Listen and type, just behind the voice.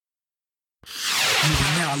You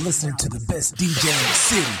are now listening to the best DJ in the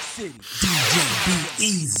city, DJ Be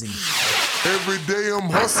Easy. Every day I'm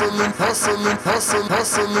hustling, hustling, hustling,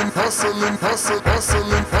 hustling, hustling, hustling,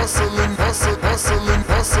 hustling, hustling, hustling, hustling,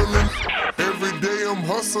 hustling. Every day I'm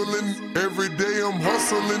hustling, every day I'm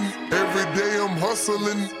hustling, every day I'm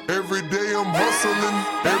hustling, every day I'm hustling,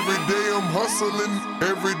 every day I'm hustling,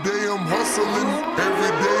 every day I'm hustling,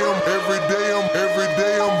 every day I'm hustling, every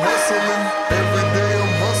day I'm hustling, every day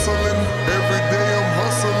I'm hustling, every day I'm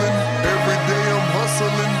hustling,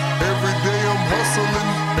 every day I'm hustling,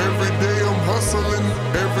 every day I'm hustling,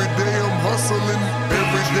 every day I'm hustling,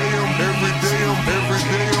 every day I'm hustling, every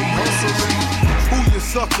day I'm hustling. Who you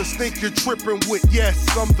suckers think you're tripping with? Yes,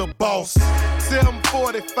 I'm the boss.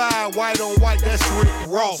 745, white on white, that's Rick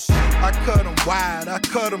Ross. I cut them wide, I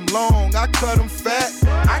cut them long, I cut them fat.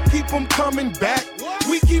 I keep them coming back,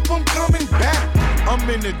 we keep them coming back. I'm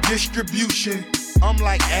in the distribution, I'm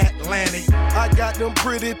like Atlantic. I got them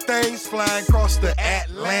pretty things flying across the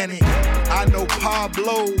Atlantic. I know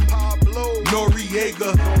Pablo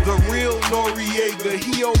Noriega, the real Noriega.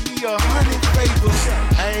 He owe me 100 favors.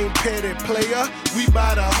 I ain't petty player, we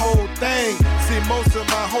buy the whole thing. See, most of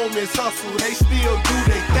my homies hustle, they still do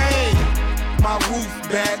their thing. My roof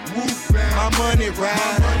back, my money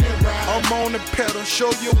ride. I'm on the pedal,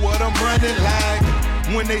 show you what I'm running like.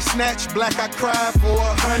 When they snatch black, I cry for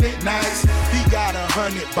 100 nights. He got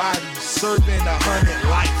 100 bodies, serving 100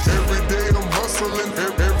 lives. Every day I'm hustling,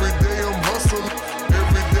 every day I'm hustling,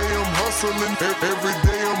 every day I'm hustling, every day I'm hustling, every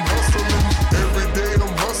day I'm hustling, every day I'm hustling, every day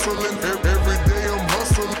I'm hustling, every day I'm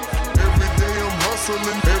hustling, every day I'm hustling, every day I'm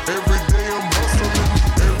hustling, every day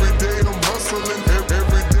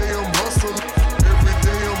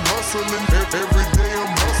I'm hustling, every day I'm hustling, every day I'm hustling, every day I'm hustling, every day I'm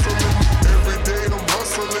hustling, every day I'm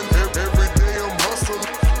hustling, every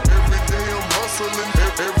day I'm hustling, every day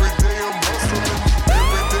I'm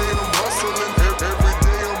hustling,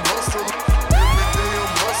 every day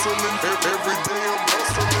I'm hustling, every day I'm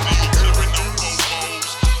hustling.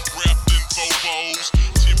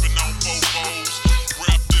 Tipping on Bobos,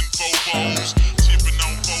 wrapped in Bobos, tipping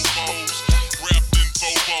on Bobos, wrapped in Bobos,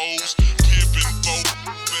 tipping on Bobos, giving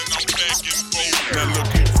Bobos, and I'm back in Bobos. Now look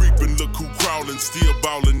who creeping, look who crawling, still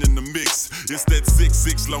ballin' in the mix. It's that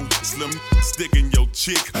 6'6" long slim sticking your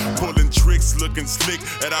chick, pulling tricks, looking slick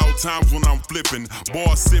at all times when I'm flipping.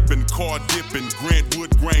 Bar sipping, car dipping, Grant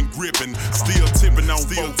Wood grain gripping, still tipping on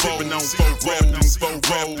Bobos, wrapped in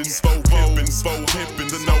Bobos, pimping,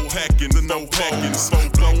 the no hacking,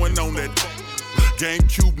 blowing on that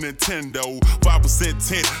GameCube Nintendo, 5%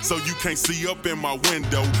 tint, so you can't see up in my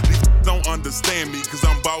window. These don't understand me, cause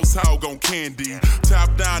I'm boss hog on candy.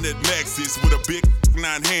 Top down at Maxis with a big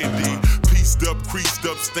 9 handy. Pieced up, creased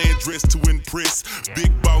up, stand dressed to impress.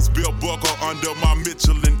 Big boss belt buckle under my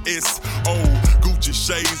Michelin S. Oh, Gucci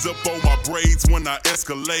shades up on my braids when I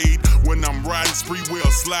escalade. When I'm riding spree wheel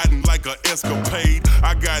sliding like a escapade.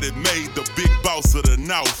 I got it made, the big boss of the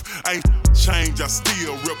North. Ain't change, I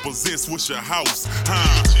still represent Swisher House.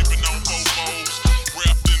 Tipping on Bobos,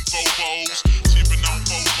 wrapped in Bobos, tipping on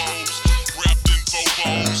Bobos, wrapped in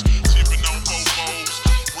Bobos, tipping on Bobos,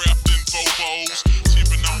 wrapped in Bobos,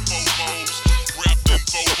 tipping on Bobos, wrapped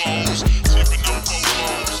in Bobos, tipping on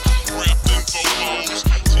Bobos, wrapped in Bobos,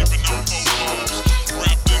 tipping on Bobos,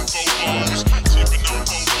 wrapped in Bobos, tipping on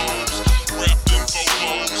Bobos, wrapped in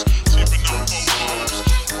Bobos, tipping on Bobos,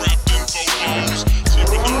 wrapped in Bobos,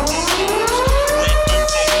 tipping on Bobos.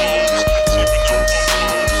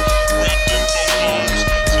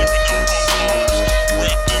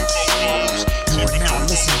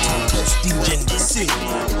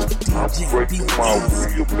 I'm breaking my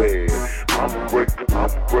real bad. I'm breaking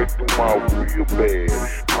my real bad.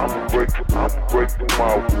 I'm breaking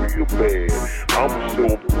my real bad. I'm so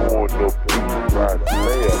born up to right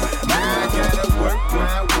there. I gotta work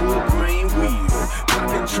my wood grain wheel.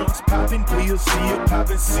 Popping trunks, popping pills, seal,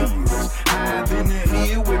 popping seals. High in the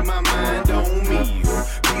hill with my mind on meal.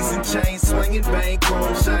 Piece and chain swinging, bank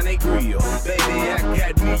on shiny grill. Baby, I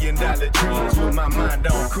got $1 million dreams with my mind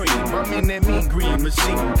on cream. I'm in that mean green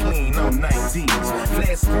machine, clean on 19s.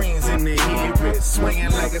 Flat screens in the headrest,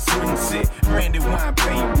 swinging like a swing set. Brandy wine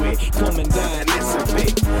paint wet, coming down, that's a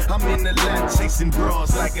bit. I'm in the lot chasing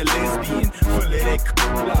bras like a lesbian. Full of that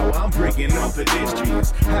flower, I'm breaking off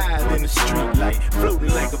pedestrians. Higher than the street light, floating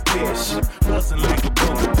like a parachute, buzzing like a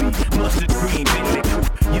bumblebee. Mustard green, Bentley coupe,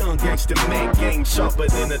 young gangster Mac game sharper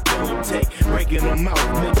than a thumb tape. Breaking them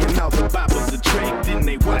out, making all the boppers a track. Then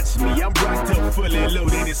they watch me, I'm rocked up, fully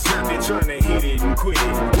loaded and sloppy, trying to hit it and quit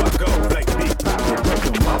it. Walk off like Big Pop and break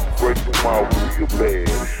them off. I'm breaking my real bad.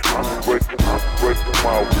 I'm breaking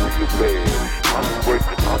my real bad. I'm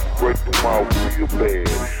breaking my real bad.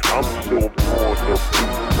 I'm so born up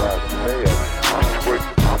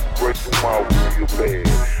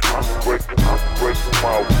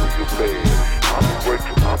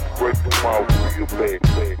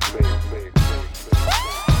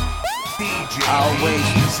Always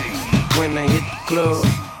when I hit the club,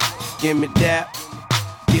 give me dap,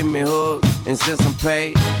 give me hug, and since I'm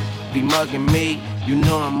paid, be mugging me, you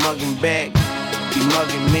know I'm mugging back. Be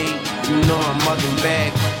mugging me, you know I'm mugging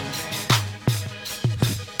back.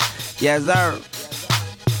 Yes, sir.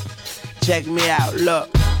 Check me out, look,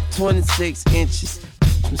 26 inches.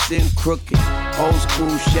 I'm sitting crooked. Old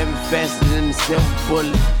school Chevy faster than the silver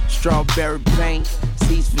bullet. Strawberry paint,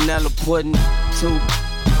 seeds vanilla pudding. Two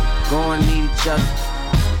going need each other.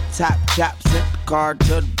 Top chop, sent the car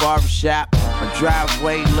to the barbershop. My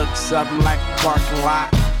driveway looks something like a parking lot.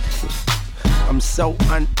 I'm so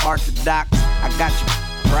unorthodox. I got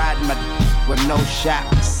you riding my with no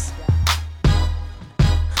shocks.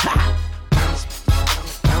 Ha! Bounce,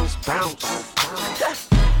 bounce, bounce.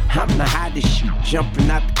 I'm the hottest shit, jumping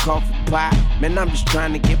out the coffee pot. Man, I'm just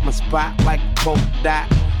trying to get my spot like a polka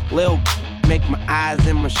dot. Lil' make my eyes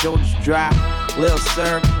and my shoulders drop. Lil'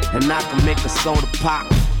 syrup, and I can make a soda pop.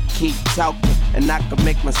 Keep talking, and I can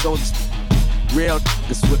make my soda real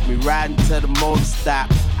niggas with me riding to the motor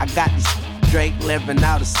stop. I got these straight living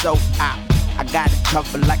out of soap op. I got it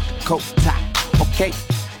covered like a coat top, okay?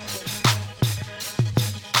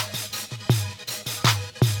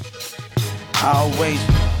 Always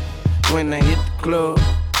when I hit the club,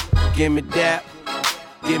 give me dap,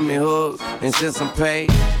 give me hug, and since I'm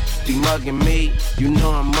paid, be mugging me, you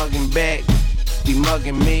know I'm mugging back. Be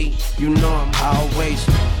mugging me, you know I'm always.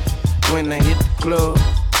 When I hit the club,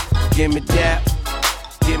 give me dap,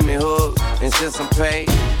 give me hug, and since I'm paid,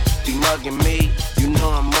 be mugging me, you know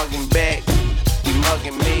I'm mugging back. Be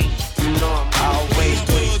mugging me, you know I'm always.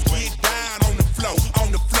 Goods get down on the floor,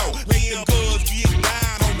 on the floor. Laying goods get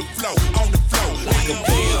down on the floor, on the floor. Laying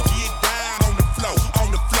goods get down on the floor,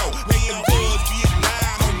 on the floor. Laying goods get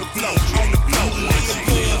down on the floor, on the floor.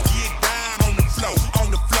 Laying goods get down on the floor, on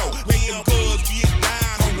the floor. Laying goods get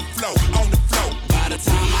down on the floor, on the floor. By the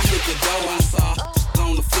time I hit the door, I saw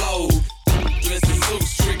on the floor. Dressed in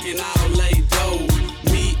suits, tricking all laid dough.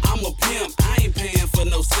 Me, I'm a pimp, I ain't paying for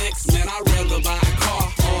no sex. Man, I'd rather buy a car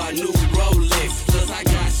or a new Rolex. Plus I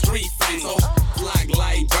got street fame, so flock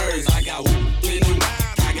like birds. I got one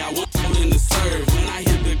in the serve. When I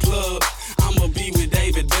hit the club, I'ma be with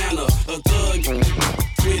David Banner, a thug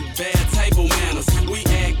with bad table manners. We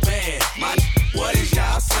act bad, what is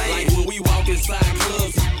y'all saying? Like when we walk inside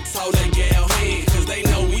clubs, hold that gal hand, cause they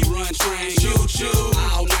know we run train. Choo-choo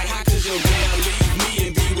all night. How could your gal leave me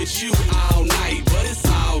and be with you all night? But it's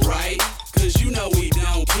alright, cause you know we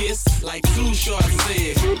don't kiss, like Too Short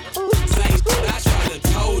said. Same shit I tried to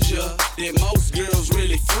told ya, that most girls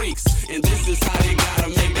really freaks, and this is how they gotta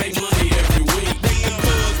make their money every week. Laying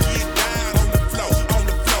goods get down on the floor, on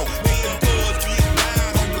the floor. Laying goods get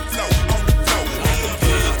down on the floor, on the floor. Laying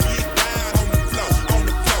goods get down on the floor, on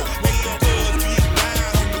the floor. Laying goods get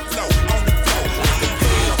down on the floor, on the floor. Laying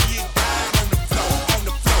goods get down on the floor, on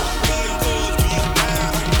the floor. Laying goods get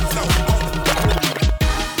down on the floor, on the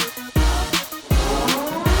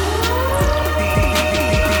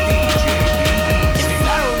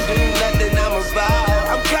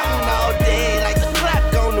I'm counting all day like the clock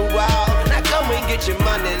on the wall. Now go and get your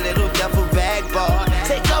money, little duffel bag boy.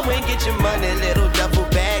 Say go and get your money, little duffel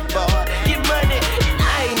bag boy. Get money,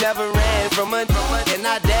 I ain't never ran from a and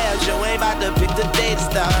I damn sure ain't about to pick the day to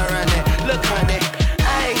start running. Look honey,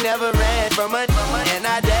 I ain't never ran from a and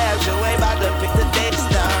I damn sure ain't about to pick the day to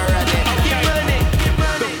start running. Get money, get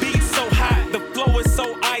money. The beat's so hot, the flow is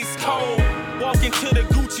so ice cold. Walk into the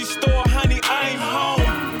Gucci store, honey, I'm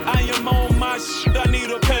home. I am on my shit, I need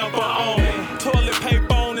a pamper on. Toilet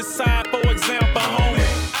paper on the side, for example, homie.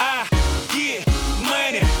 I get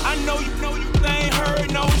money. I know you ain't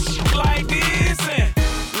heard no shit like this. And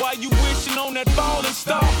while you wishing on that falling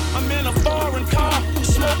star, I'm in a foreign car,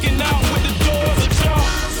 smoking out with the doors ajar.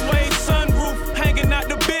 Suede sunroof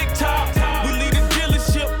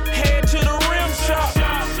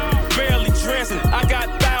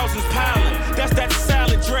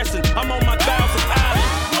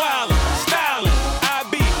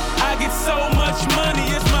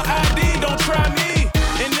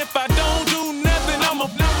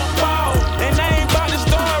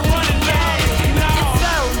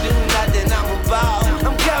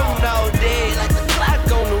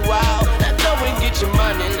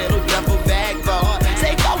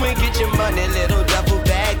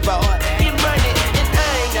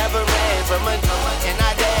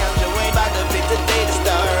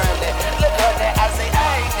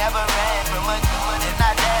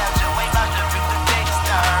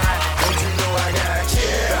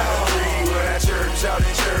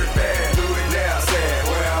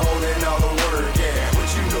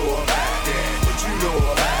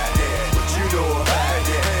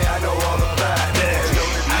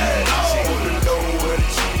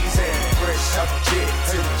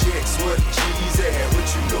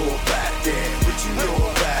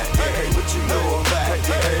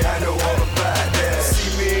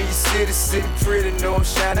know I'm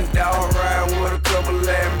shining, dog. Riding with a couple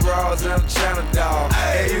Latin bras and a China dog.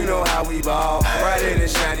 Hey, you know how we ball. Right in the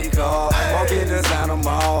shiny car. Walking inside the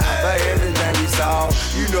mall. For everything we saw.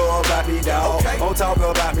 You know about me, dog. Don't talk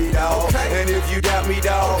about me, dog. And if you doubt me,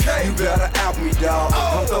 dog, you better out me, dog.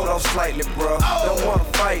 I'm throwed off slightly, bro. Don't wanna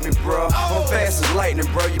fight me, bro. I'm fast as lightning,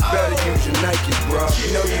 bro. You better use your Nikes, bro.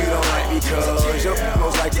 You know you don't like me, cuz your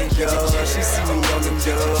most like me, does. She see me on them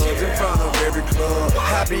dubs in front of every club.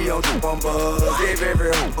 I be on the bumpers, give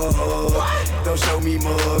every hug. Don't show me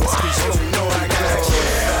mugs, cause you know I got you.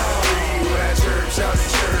 When I church, shout at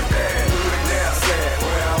church, that who the now said,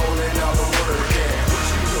 where I holding all the word, yeah. What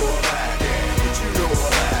you know about that? What you know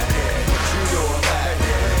about that? What you know about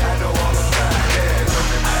that? I know all about that.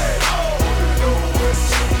 Hey, wanna know where the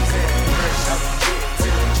cheese at? Fresh out the jet to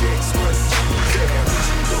the chicks, where the cheese at? What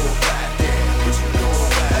you know about that? What you know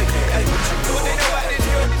about that? Hey, what you know about this?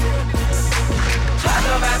 Hot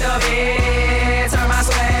about the bed, turn my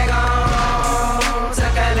swag on.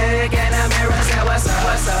 Took a look in the mirror, said what's up,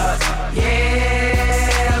 what's up?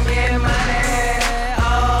 Yeah, I'm getting money.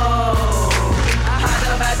 Oh, hot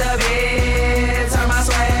about the bed, turn my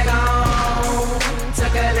swag on.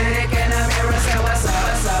 Took a look in the mirror, said what's up,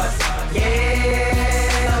 what's up?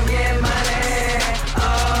 Yeah, I'm getting money.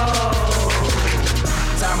 Oh,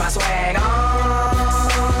 turn my swag on.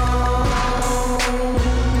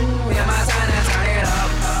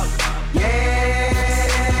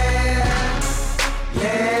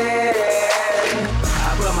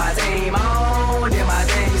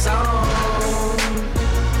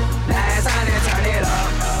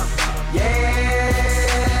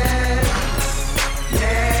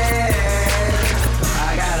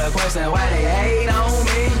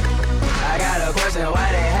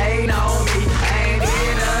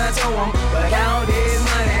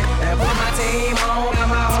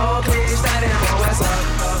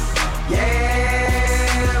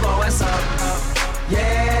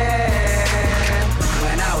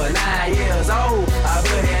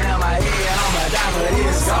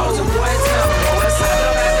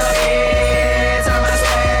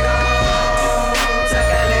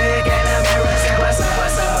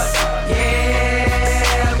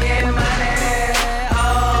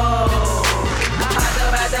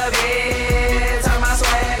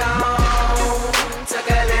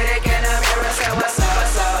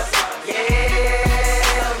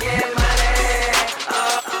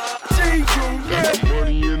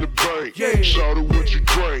 Shout what you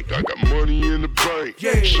drink, I got money in the bank.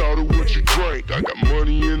 Shout what you drink, I got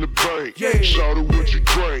money in the bank. Shout what you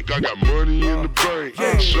drink.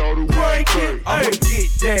 I'ma get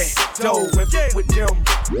that dough and with them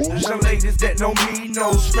young ladies that know me,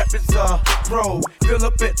 know strap is a pro. Fill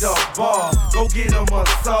up at the bar, go get a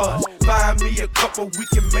massage. Buy me a couple, we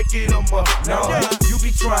can make it a massage. You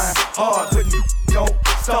be trying hard, but you don't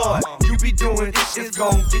start. You be doing this, it's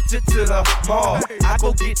gon' get you to the mall. I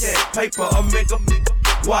go get that paper, a make a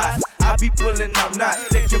watch. I be pulling out knots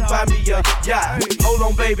that can buy me a yacht. Hold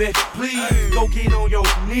on, baby, please go get on your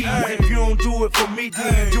knees. If you don't do it for me,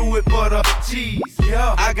 then do it for the cheese.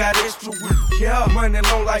 Yeah, I got extra weed. Yeah, money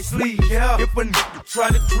long like sleep. Yeah, if a nigga try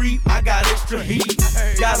to creep, I got extra heat.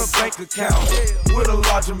 Got a bank account with a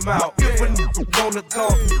large amount. If a nigga wanna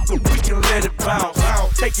come, we can let it bounce.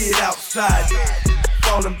 Take it outside.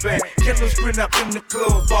 Falling back, killer sprint up in the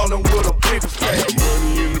club, ballin' with a paper stack. I got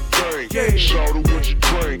money in the bank, shout what you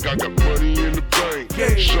drink. I got money in the bank,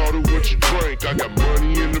 shout what you drink. I got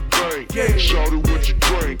money in the bank, shout what you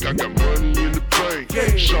drink. I got money in the bank,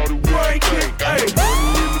 shout what you drink. I got money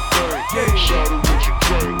in the bank, shout what you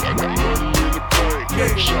drink. I got money in the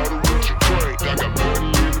bank, shout what you drink. I got money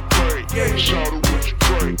in the bank, shout what you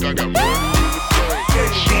drink. I got money in the bank.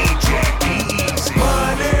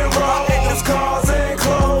 Money rolls, cars and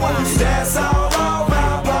clothes, that's all on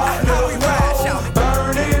my partners know.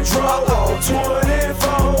 Burning drum on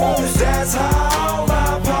 24s, that's how all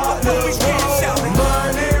my partners roll.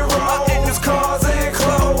 Money rolls, cars and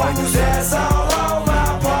clothes, that's all on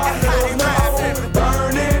my partners know.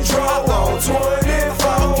 Burning drum on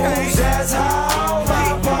 24s, that's how all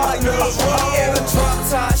my partners roll. In a drop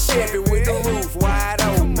top Chevy with the roof wide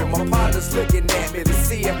open, my partner's looking at me to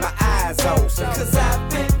see if my eyes open. Cause I've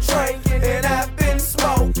been drinking and I've been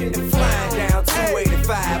smoking and flying down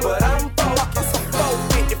 285, but I'm focused.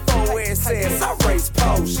 454 and says I race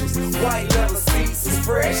potions. White leather seats as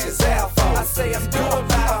fresh as alpha. I say I'm doing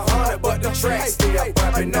about 100, but the track still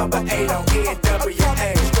bumping. Number 8 on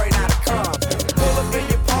NWA, straight out of Compton. Pull up in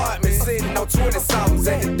your apartment, sitting on 20 songs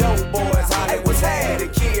at the dope boys. Hollywood's had the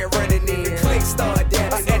kid running in, the click started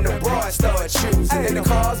dancing and the broad started choosing. And the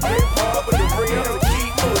cars been hard, but the real the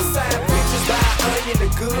key to the side pictures by onion, the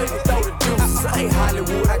good and throw the deuces. like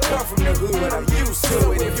Hollywood, I come from the hood, I'm used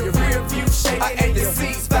to it. If your rear view shaking and your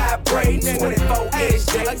seats vibrating, 24 inch days,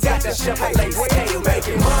 I got the Chevrolet skate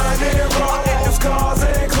making money, rolls, cars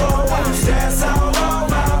and clothes. That's all on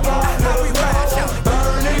my body. How we ride, y'all?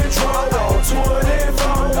 Burning drum on 24.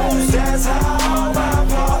 That's how all my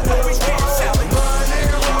body. We get selling money,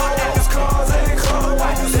 rolls, cars and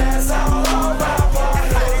clothes. That's all on my body.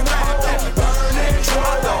 How we ride, burning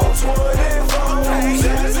drum on 24.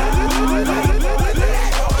 That's how all my body.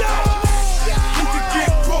 You can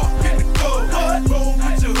get caught in the club, roll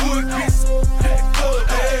with your hood, get in the club,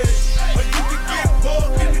 hey. Or you can get caught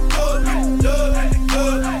in the club, in the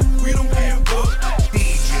club. We don't give up.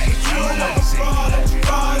 DJ, you don't want a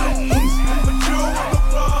problem, but you don't want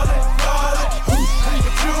a problem, but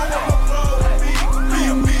you don't want a problem.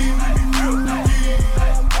 Me, be real,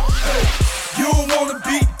 hey. You don't wanna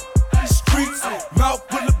be in the streets, mouth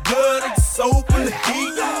full of blood and soul full of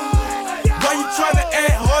heat. Why you tryna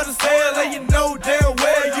act hard as hell and you know damn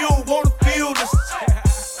well you don't wanna feel this?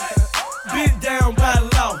 Been down by the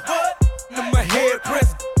law, and my head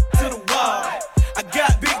pressed to the wall. I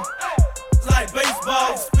got big like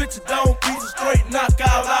baseball, spit your dome piece straight, knock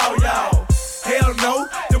out all y'all. Hell no,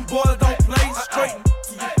 them boys don't play straight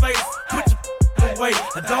to your face, put your away.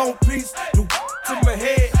 I don't piece the to my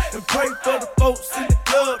head and pray for the folks in the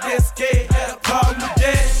club that's scared. Got a problem with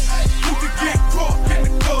that? You can get caught in the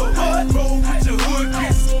club, roll with your hood, get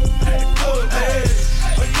in the club, hey.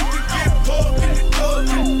 Or you can get caught in the club,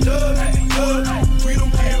 in the club. We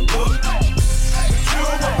don't give up. But you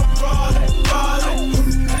don't want a problem.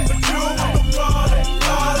 But you don't want a problem.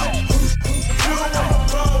 But you don't want a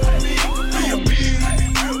problem. Me.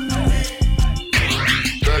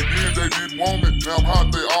 Back then they didn't want me, now I'm hot,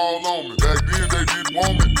 they all on me. Back then they didn't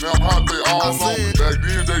want me, now I'm hot, they all on me. Back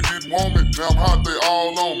then they didn't want me, now I'm hot, they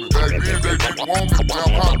all on me. Back then they didn't want me, now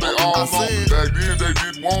I'm hot, they all on me. Back then they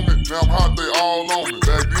didn't want me, now I'm hot, they all on me.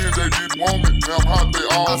 Back then they didn't want me, now I'm hot, they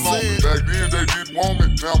all on me. Back then they didn't want me,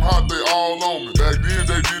 now I'm hot, they all on me. Back then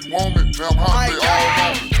they didn't want me, now I'm hot, they all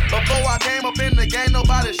on me. Before I came up in the game,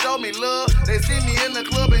 nobody showed me love. They see me in the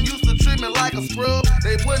club and used to treat me like a scrub.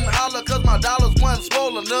 They wouldn't holler cause my dollars wasn't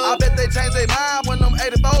swollen up. I bet they changed their mind when them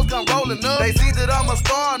 84s come rolling up. They see that I'm a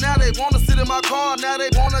star, now they wanna sit in my car. Now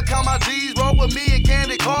they wanna count my G's, roll with me and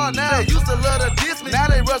Candy Car. Now they used to love to diss me,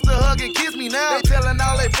 now they rush to hug and kiss me now. They telling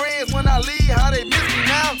all their friends when I leave how they miss me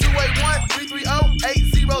now.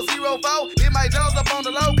 281-330-8004. Hit Mike Jones up on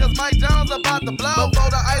the low cause Mike Jones about to blow.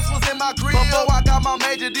 Before the ice was in my grill, before I got my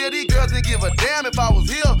major deal, these girls didn't give a damn if I was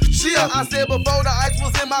here. Shit, I said before the ice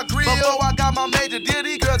was in my grill, before I got my major deal,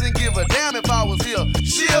 these girls didn't give a damn if I was here.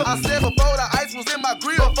 Shit, I said before the ice was in my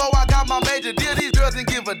grill, before I got my major deal, these girls didn't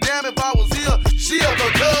give a damn if I was here. Shit,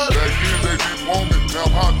 because back then they didn't want me, now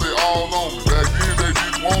I'm hot, they all on me. Back then they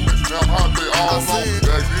didn't want me, now I'm hot, they all on me.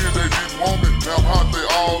 Back then they didn't want me, now I'm hot, they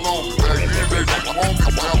all on me. Back then they didn't want me,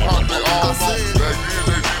 now I'm hot, they all on me. Back then they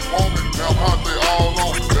didn't want me, now I'm hot, they all on me. Back then they didn't want me, now I'm hot, they all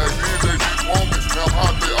on me. Back then they didn't want me, now I'm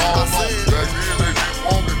hot, they all on me. Back then they didn't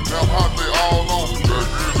want me, now I'm hot, they all on me.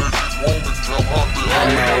 I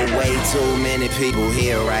know way too many people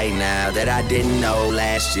here right now that I didn't know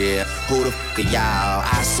last year. Who the f*** are y'all?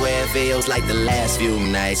 I swear it feels like the last few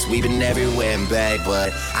nights we've been everywhere and back,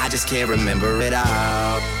 but I just can't remember it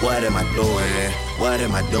all. What am I doing? What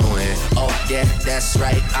am I doing? Oh yeah, that's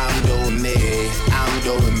right, I'm doing me. I'm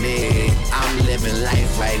doing me. I'm living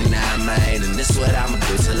life right now, man, and this is what I'ma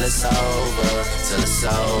do till it's over. Till it's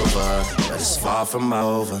over, but it's far from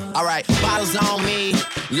over. Alright, bottles on me,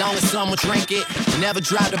 long as someone drink it. Never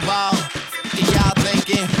drop the ball. Y'all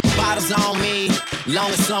thinking, bottles on me,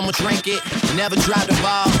 long as someone drink it. Never drop the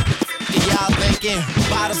ball. Y'all thinking,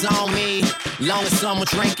 bottles on me, long as someone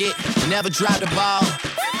drink it. Never drop the ball.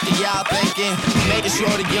 Y'all thinking, making sure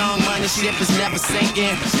the young money ship is never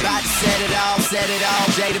sinking. About to set it all,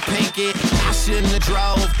 Jada Pinkett. I shouldn't have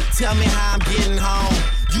drove, tell me how I'm getting home.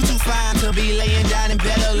 You too fine to be laying down in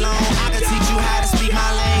bed alone. I can teach you how to speak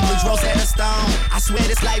my language, Rosetta Stone. I swear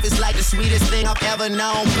this life is like the sweetest thing I've ever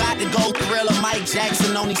known. About to go Thriller, Mike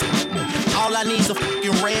Jackson on these. All I need's a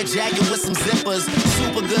fucking red jacket with some zippers.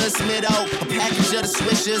 Super good Smitto, a package of the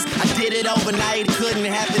swishers. I did it overnight, it couldn't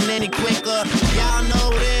happen any quicker. Y'all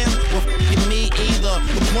know them, well fucking me either.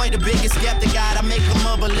 The point the biggest skeptic got, I make them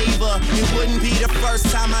a believer. It wouldn't be the first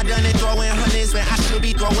time I done it throwing hundreds, man. I should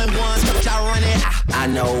be throwing ones, but y'all run it. I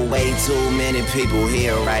know way too many people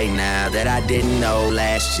here right now that I didn't know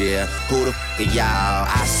last year. Who the f*** are y'all?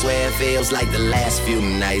 I swear it feels like the last few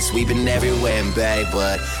nights we've been everywhere and back,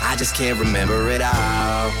 but I just can't remember it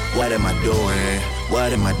all. What am I doing?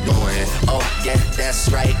 What am I doing? Oh yeah, that's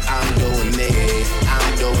right, I'm doing me.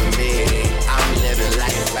 I'm doing me. I'm living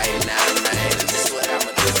life right now, man. man, and this what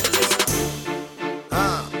I'ma listen.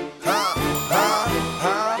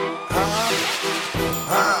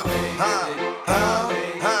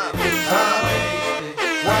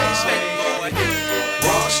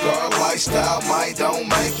 Lifestyle might don't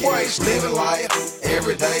make it. Living life,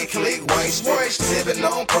 everyday click waste. Sipping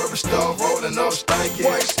on purpose stuff, rolling up stanky.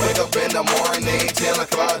 Wake up in the morning, 10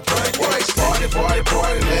 o'clock drink.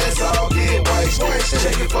 Party, let's all get wasted.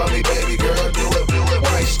 Check it for me, baby girl, do it,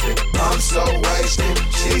 wasted. I'm so wasted,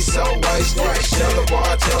 she's so wasted. Tell the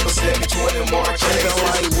bartender, send me 20 more checks. Kicking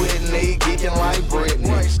like Whitney, geeking like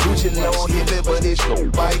Britney. Gucci no hippie, but it's no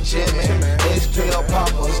bike Jimmy. SPL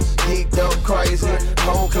poppers, geeked up crazy.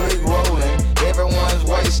 Whole click rolling, everyone's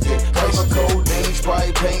wasted. Paper codeine,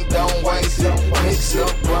 Sprite, pink, don't waste it. Mix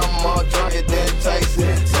up grandma, drunk it, then taste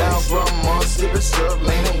it. Sound grandma, sipping syrup,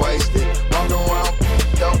 leaning wasted. Walk around,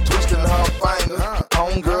 don't twisting her fingers.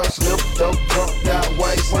 Homegirl slipped up, drunk, got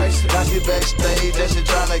wasted. Now she backstage and she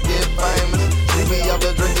tryna get famous. See me up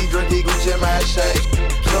the drinky, Gucci man shake.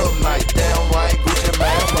 Club night, damn right, Gucci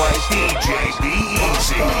man wasted. DJ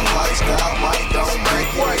B-Easy. Lifestyle might don't make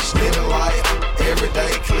it. Living life,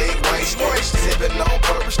 everyday click waste. Sipping on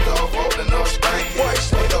purpose stuff, rolling up stanky.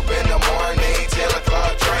 Wake up in the morning, 10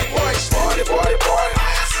 o'clock drink. Party,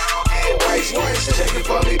 let's all get wasted. Check it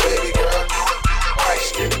for me, baby girl, do it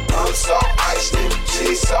wasted. I'm so wasted,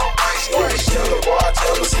 she's so wasted. Tell the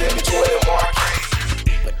bartender, send me 20 more cases.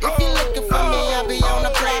 But if you're looking for me, I'll be on the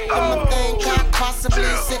block with my thing cocked,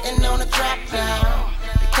 possibly sitting on a trap now.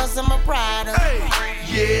 Because I'm a rider.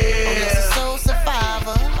 Yeah. Oh, yes, a soul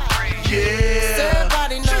survivor. Yeah. So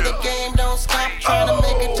everybody know the game don't stop. Trying to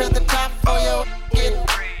make it to the top for your get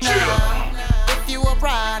now. If you a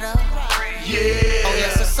rider. Yeah. Oh,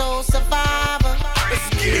 yes, a soul survivor.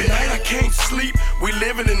 Tonight I can't sleep, we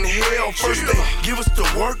living in hell. First they give us the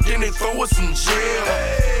work, then they throw us in jail.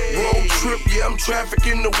 Road trip, yeah, I'm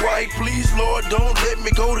trafficking the white. Please, Lord, don't let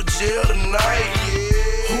me go to jail tonight.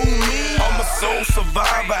 Who me? I'm a soul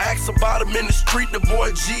survivor. Ask about him in the street, the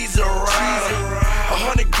boy G's a rider.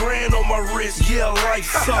 100 grand on my wrist, yeah, life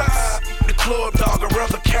sucks. The club dog, I'd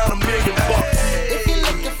rather count $1 million. If you're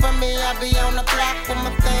looking for me, I'll be on the block with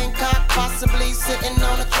my thing cocked, possibly sitting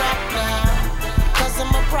on a trap now. Cause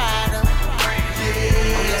I'm a rider. Yeah.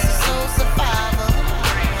 Oh, yes, a soul survivor.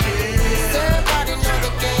 Yeah. So everybody know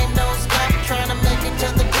the game don't stop. Trying to make it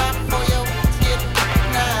to the top for your get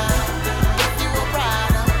now. If you a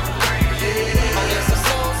rider. Yeah. Oh, yes, a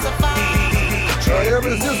soul survivor.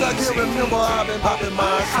 Ever since I can remember, I've been popping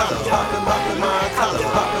my collar, popping my collar,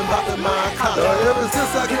 popping my collar. Ever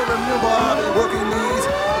since I can remember, I've been working these.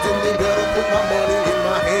 Then they better put my money in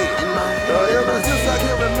my head. Ever since I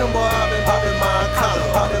can remember, I've been popping my collar,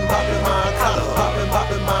 popping my collar,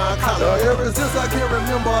 popping my collar. Ever since I can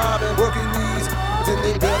remember, I've been working these. Then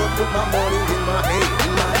they better put my money in my head.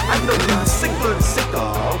 I know you're sicker and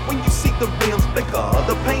sicker when you see the rims flicker,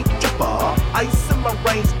 the paint dripper, ice in my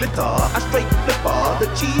range glitter. I straight flipper, the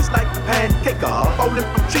cheese like a pancaker, falling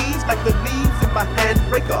from trees like the leaves in my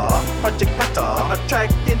handbreaker. Project Hatter,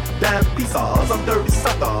 attracting damn pieces. I'm dirty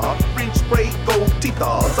sucker, fringe spray, gold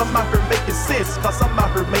teethers. I'm out here making sense, cause I'm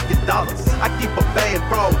out here making dollars. I keep a bad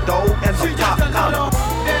broad dough and a pop collar.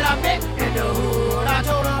 That I met in the hood. I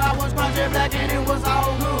told her I was country black and it was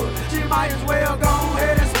all good. She might as well go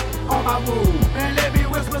ahead and on my move and let me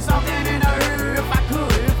whisper something in her ear if I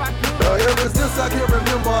could. Ever since I can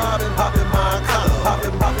remember, I've been popping my collar,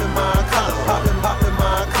 popping my collar, popping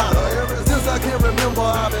my collar. Ever since I can remember,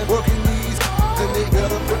 I've been working these. Then they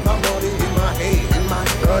better put my money in my head.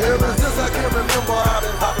 Ever since I can remember, I've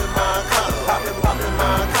been popping my collar, popping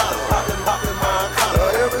my collar, popping my collar.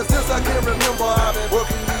 Ever since I can remember, I've been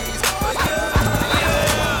working these.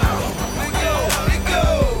 We go.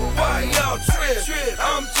 Why y'all trip?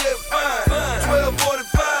 I'm just fine.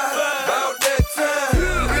 12:45, about that time.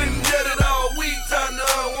 Been dead it all week, time to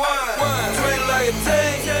unwind. Drink like a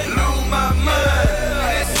tank, lose my mind.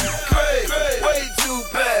 This is crazy, way too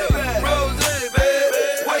bad. Rose, baby,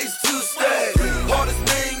 waist too stacked. Hardest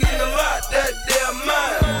thing in the lot, that damn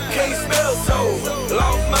mind. Can't spell so,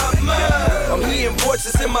 lost my mind. I'm hearing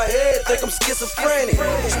voices in my head, think I'm schizophrenic.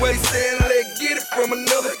 Sway saying, let's get it from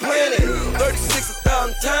another planet.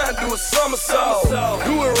 36,000 times, do a somersault.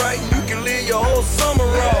 Do it right and you can live your whole summer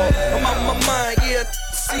off. I'm out my mind, yeah,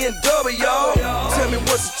 seeing double, y'all. Tell me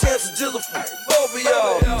what's the chance of jizzle for both of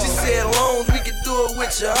y'all. She said loans, we can do it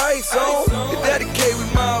with your ice on. If that the case, we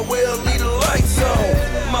might well leave the lights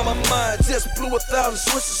on. My mind just blew 1,000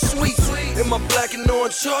 Swiss sweets. In my black and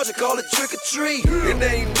orange charger, call it trick or treat. It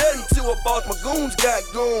ain't nothing till I bought my goons got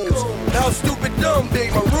goons. Now stupid dumb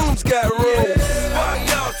big, my rooms got rooms. Why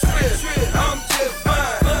y'all trip? I'm just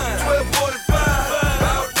fine. 12:45.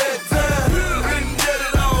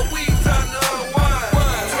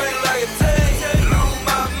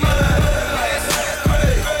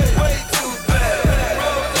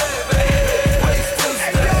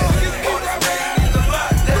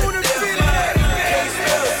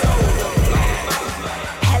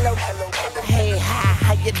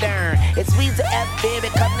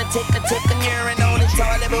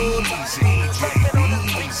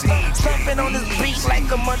 Stomping on this beat like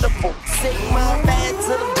a motherfucker. Sigma, bad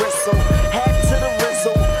to the bristle, hat to the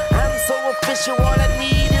rizzle. I'm so official, all I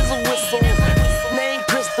need is a whistle. Name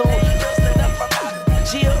Crystal.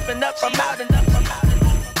 She up and up, I'm out and up.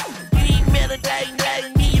 You ain't met a day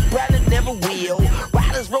like me, you probably never will.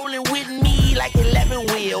 Riders rolling with me like 11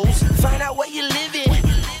 wheels. Find out where you living.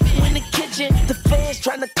 In the kitchen, the fans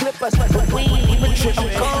trying to clip us, but we ain't even tripping.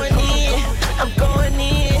 I'm going in, I'm going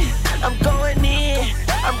in, I'm going in,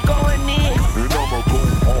 I'm going in. And I'ma go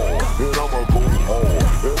hard, and I'ma go hard,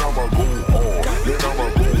 and I'ma go hard, and I'ma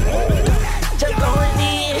go hard. Just going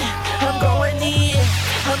in, I'm going in,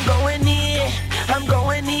 I'm going in, I'm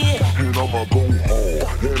going in. And I'ma go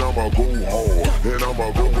hard, and I'ma go hard, and I'ma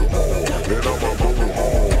go hard, and I'ma go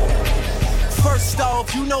hard. First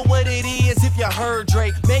off, you know what it is if you heard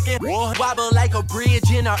Drake. Making wobble like a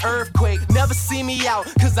bridge in an earthquake. Never see me out,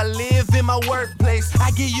 cause I live in my workplace.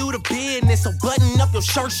 I give you the business, so button up your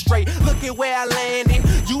shirt straight. Look at where I landed,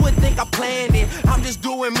 you would think I planned it. I'm just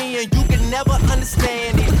doing me and you can never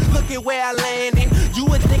understand it. Look at where I landed, you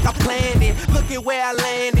would think I planned it. Look at where I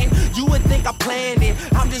landed, you would think I planned it.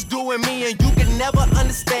 I'm just doing me and you can never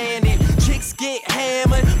understand it. Chicks get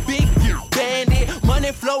hammered, big bandit.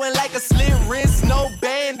 Money flowing like a slit wrist, no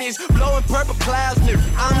bandage. Blowing purple clouds, nigga,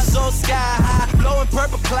 I'm so sky high. Blowing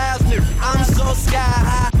purple clouds, nigga, I'm so sky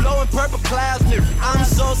high. Blowing purple clouds, nigga, I'm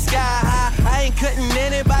so sky high. I ain't cutting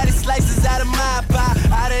anybody slices out of my pie.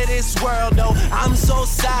 Out of this world, though, I'm so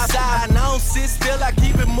side. I don't sit still, I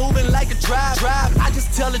keep it moving like a drive. I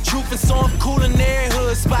just tell the truth and so I'm cool in every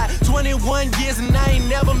hood spot. 21 years and I ain't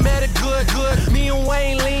never met a good. Me and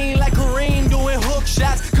Wayne lean like Kareem doing hook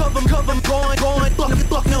shots. Cover, going,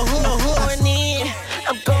 fucking the hood. I'm going in,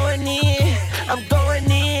 I'm going in, I'm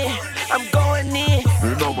going in, I'm going in.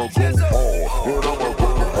 And I'ma go hard, and I'ma go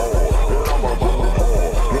hard, and I'ma go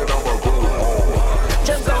hard, and I'ma go hard.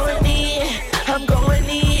 Just going in, I'm going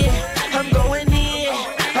in, I'm going in,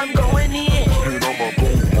 I'm going in. And I'ma go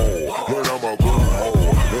hard, and I'ma go hard,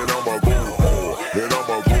 and I'ma go hard, and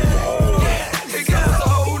I'ma go hard. Hey guys,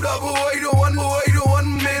 hold up, wait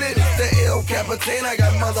one minute. The El Capitan, I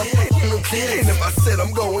got motherfucking lieutenant. If I said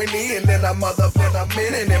I'm going in, then I'm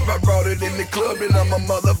in it. If I brought it in the club, then I'm a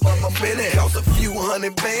motherfucker in it. Cost a few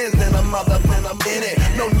hundred bands, then I'm in it.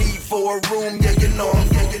 No need for a room, yeah, you know I'm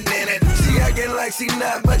getting in it. She acting like she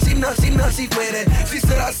not, but she know she with it. She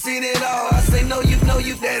said I seen it all, I say no, you know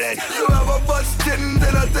you did it. You have a bunch didn't,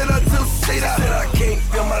 then I two-seater. She said I can't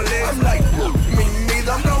feel my legs, I'm like, me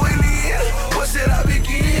neither, I'm going in. What should I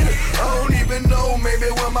begin? I don't even know, maybe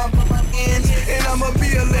when my ends. And I'ma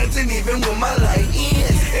be a legend even when my light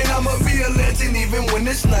ends. And I'ma be a legend even when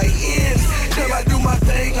this night ends. If I do my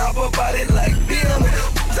thing, I'll provide it like them.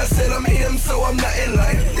 I said I'm him, so I'm nothing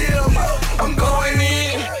like them. I'm going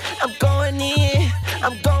in, I'm going in,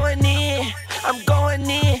 I'm going in, I'm going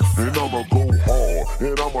in. And I'ma go hard,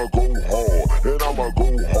 and I'ma go hard.